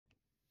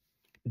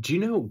Do you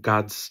know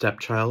God's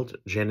Stepchild,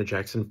 Janet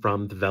Jackson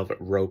from the Velvet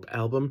Rope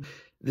album?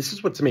 This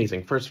is what's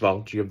amazing. First of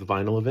all, do you have the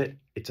vinyl of it?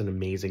 It's an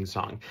amazing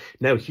song.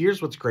 Now,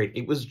 here's what's great.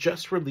 It was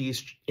just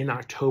released in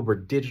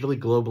October, digitally,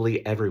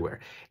 globally, everywhere.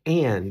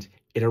 And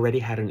it already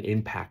had an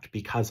impact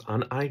because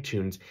on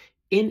iTunes,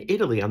 in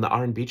Italy, on the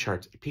R&B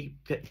charts, it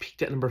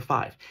peaked at number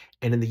 5.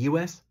 And in the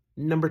US,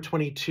 number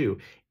 22.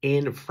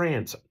 In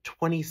France,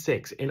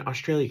 26. In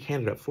Australia,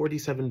 Canada,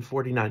 47,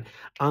 49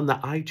 on the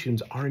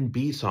iTunes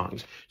R&B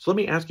songs. So let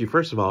me ask you,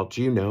 first of all,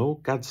 do you know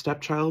God's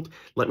Stepchild?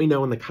 Let me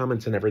know in the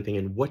comments and everything.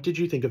 And what did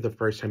you think of the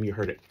first time you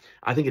heard it?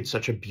 I think it's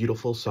such a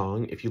beautiful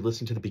song. If you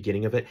listen to the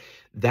beginning of it,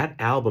 that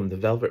album, the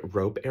Velvet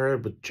Rope era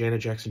with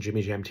Janet Jackson,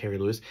 Jimmy Jam, Terry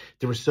Lewis,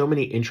 there were so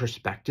many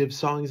introspective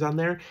songs on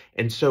there.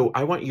 And so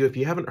I want you, if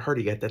you haven't heard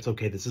it yet, that's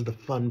okay. This is the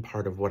fun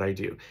part of what I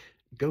do.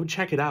 Go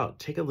check it out.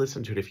 Take a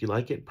listen to it. If you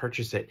like it,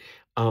 purchase it.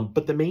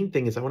 But the main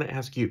thing is I want to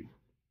ask you,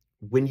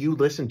 when you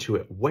listen to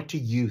it, what do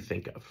you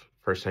think of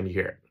first time you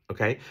hear it?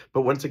 Okay.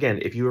 But once again,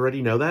 if you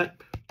already know that,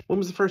 when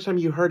was the first time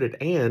you heard it?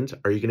 And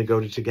are you going to go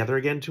to Together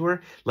Again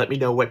tour? Let me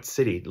know what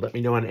city. Let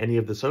me know on any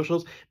of the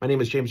socials. My name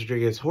is James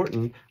Rodriguez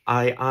Horton.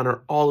 I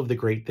honor all of the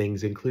great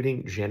things,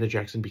 including Janet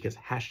Jackson, because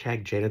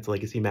hashtag Janet's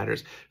Legacy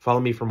Matters.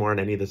 Follow me for more on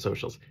any of the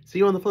socials. See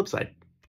you on the flip side.